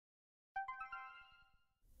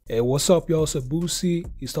Hey, what's up, y'all? So Boosie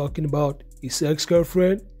is talking about his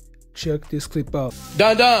ex-girlfriend. Check this clip out.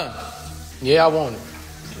 Done. Yeah, I want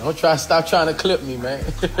it. Stop trying to clip me, man.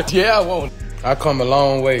 Yeah, I want it. I come a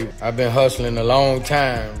long way. I've been hustling a long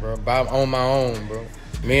time, bro. On my own, bro.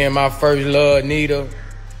 Me and my first love, NITA,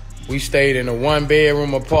 we stayed in a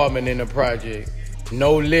 1-bedroom apartment in the project.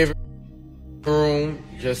 No living room,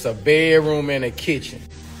 just a bedroom and a kitchen.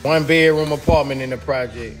 1-bedroom apartment in the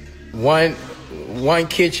project. One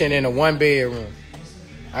kitchen and a 1-bedroom.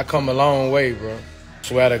 I come a long way, bro.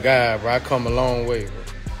 Swear to God, bro, I come a long way, bro.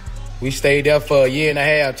 We stayed there for a year and a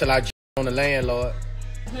half till I on the landlord.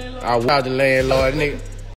 I watched the landlord, nigga.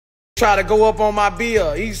 Try to go up on my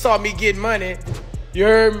bill. He saw me get money. You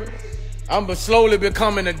heard me? I'm slowly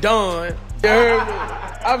becoming a don. You heard me?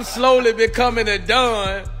 I'm slowly becoming a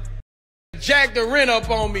don. Jack the rent up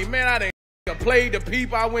on me. Man, I done played the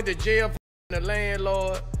people. I went to jail for the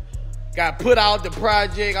landlord. Got put out the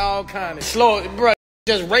project, all kind of slow. Bro,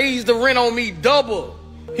 just raised the rent on me double.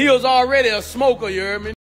 He was already a smoker, you heard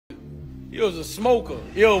me? He was a smoker.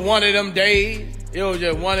 It was one of them days. It was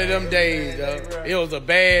just one of them days, dog. It was a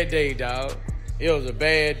bad day, dog. It was a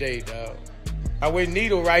bad day, dog. I with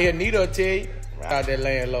NITA right here. NITA will tell you about that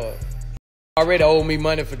landlord. Already owed me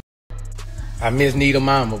money for. I miss NITA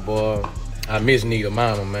mama, boy. I miss NITA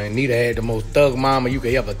mama, man. NITA had the most thug mama you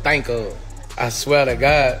could ever think of. I swear to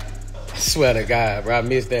God. I swear to God, bro. I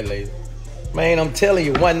miss that lady. Man, I'm telling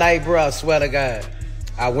you, one night, bro, I swear to God,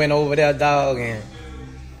 I went over there, dog, and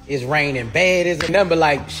it's raining bad as a number.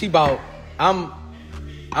 Like, she bought,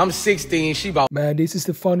 I'm 16, she bought. Man, this is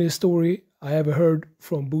the funniest story I ever heard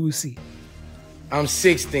from Boosie. I'm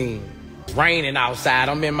 16. It's raining outside.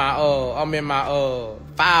 I'm in my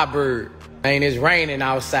Firebird. Man, it's raining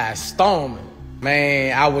outside, storming.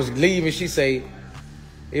 Man, I was leaving. She say,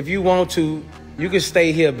 if you want to, you can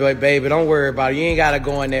stay here, baby. Don't worry about it. You ain't gotta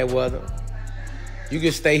go in that weather. You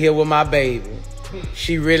can stay here with my baby.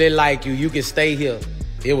 She really like you. You can stay here.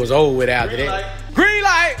 It was over with after that. Green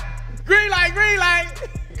light, green light, green light.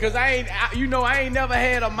 Cause I ain't never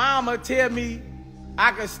had a mama tell me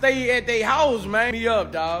I could stay at their house, man. Me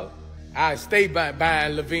up, dog. I stay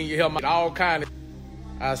buying Lavinia here, all kind of.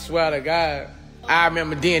 I swear to God. I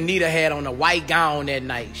remember then NITA had on a white gown that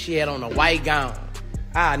night. She had on a white gown.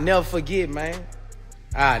 I'll never forget, man.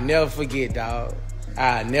 I'll never forget, dog.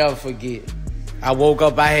 I'll never forget. I woke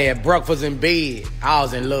up, I had breakfast in bed. I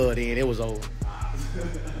was in love then, it was over.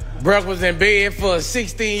 Breakfast in bed for a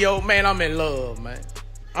 16-year-old, man, I'm in love, man.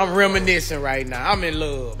 I'm reminiscing right now, I'm in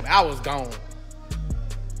love. I was gone.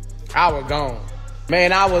 I was gone.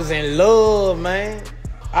 Man, I was in love, man.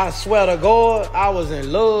 I swear to God, I was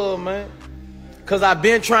in love, man. Cause I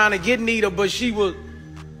been trying to get NITA, but she was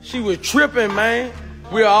tripping, man.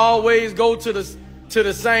 We'll always go to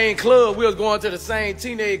the same club. We was going to the same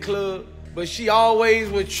teenage club, but she always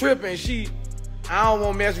was tripping. I don't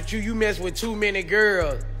want to mess with you. You mess with too many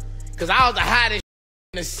girls. Cause I was the hottest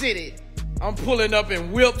in the city. I'm pulling up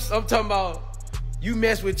in whips. I'm talking about, you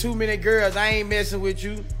mess with too many girls. I ain't messing with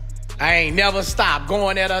you. I ain't never stopped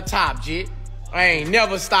going at her top, jit. I ain't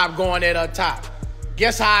never stopped going at her top.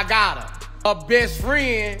 Guess how I got her? Her best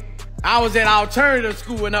friend, I was at alternative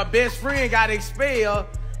school and her best friend got expelled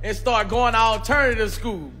and started going to alternative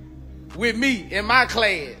school with me in my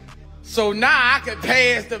class. So now I could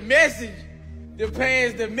pass the messages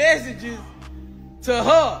to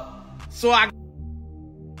her. So I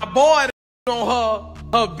bored on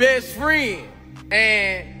her best friend.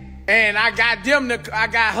 And I got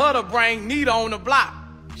her to bring NITA on the block.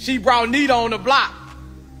 She brought NITA on the block.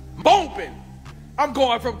 Bumping. I'm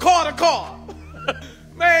going from car to car.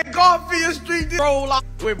 Man, Garfield Street roll off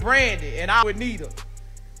with Brandy and I with NITA.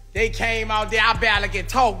 They came out there, I barely can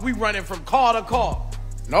talk. We running from car to car.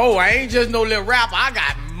 No, I ain't just no little rapper. I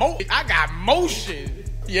got motion.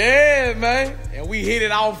 Yeah, man. And we hit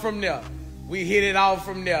it off from there. We hit it off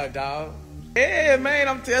from there, dog. Yeah,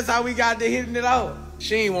 man, that's how we got to hitting it off.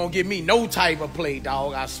 She ain't won't give me no type of play,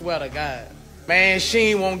 dog. I swear to God. Man, she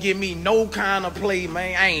ain't won't give me no kind of play,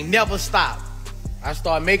 man. I ain't never stopped. I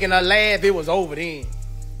started making her laugh. It was over then.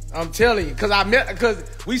 I'm telling you, cause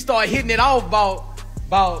we started hitting it off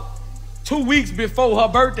about 2 weeks before her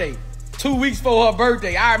birthday. 2 weeks before her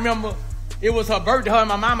birthday. I remember it was her birthday. Her and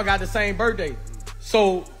my mama got the same birthday.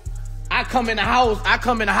 So I come in the house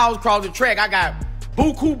across the track. I got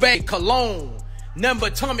buku bag, cologne, number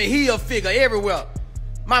Tommy Hill figure everywhere.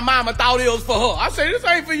 My mama thought it was for her. I said, this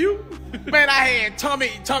ain't for you. Man, I had Tommy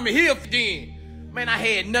Hill then. Man, I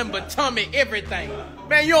had nothing but Tommy everything.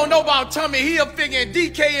 Man, you don't know about Tommy Hill figure and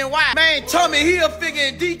DKNY. Man, Tommy Hill figure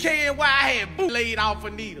and DKNY, I had boot laid out for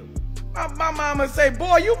NITA. My mama say,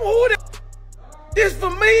 boy, you who that? This for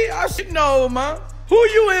me? I said, no, man. Who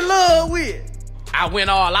you in love with? I went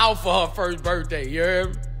all out for her first birthday, you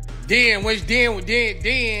heard me? Then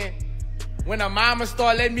when her mama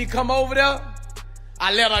started letting me come over there,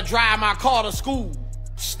 I let her drive my car to school,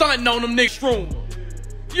 stunting on them niggas room.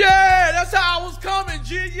 Yeah, that's how I was coming,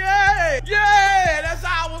 G. Yeah, that's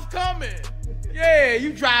how I was coming. Yeah,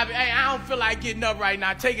 you drive it. Hey, I don't feel like getting up right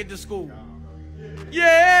now. Take it to school.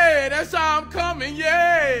 Yeah, that's how I'm coming.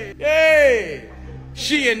 Yeah.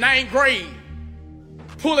 She in 9th grade,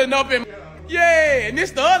 pulling up in. Yeah, and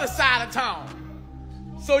this the other side of town.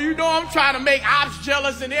 So you know I'm trying to make ops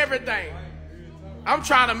jealous and everything. I'm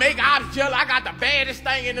trying to make ops jealous. I got the baddest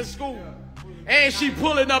thing in the school. And she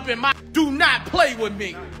pulling up in my, do not play with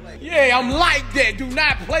me. Yeah, I'm like that. Do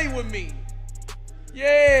not play with me.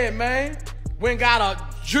 Yeah, man. Went got a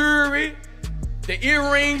jewelry, the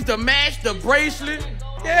earrings, the match, the bracelet.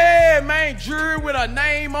 Yeah, man. Jewelry with a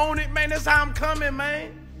name on it, man. That's how I'm coming,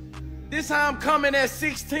 man. This how I'm coming at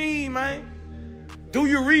 16, man. Do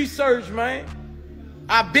your research, man.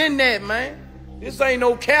 I been that, man. This ain't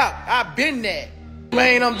no cap. I been that.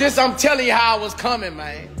 Man, I'm telling you how I was coming,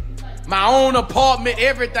 man. My own apartment,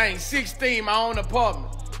 everything. 16, my own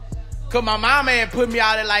apartment. Cause my mama ain't put me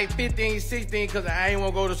out at like 15, 16 cause I ain't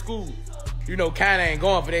wanna go to school. You know, kinda ain't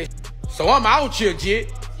going for that. So I'm out here,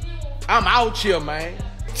 Jit. I'm out here, man.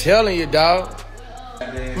 Telling you, dog.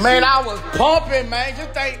 Man, I was pumping, man.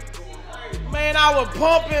 Just think. Man, I was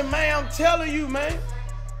pumping, man. I'm telling you, man.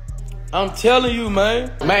 I'm telling you,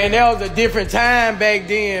 man. Man, that was a different time back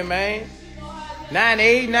then, man.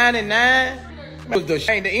 98, 99. It was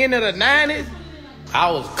the end of the 90s.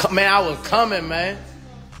 I was coming, man.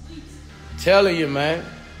 Telling you, man.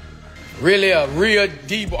 Really a real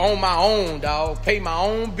deep on my own, dog. Pay my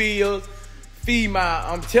own bills. Feed my,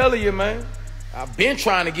 I'm telling you, man. I've been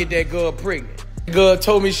trying to get that girl pregnant. The girl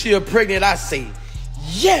told me she was pregnant. I say,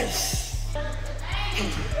 yes.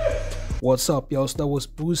 What's up, y'all? So that was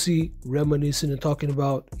Boosie reminiscing and talking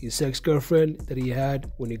about his ex-girlfriend that he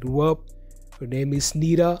had when he grew up. Her name is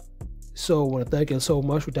NITA. So I want to thank you so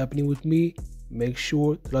much for tapping in with me. Make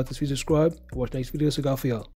sure to like this video, subscribe, and watch the next videos I got for y'all.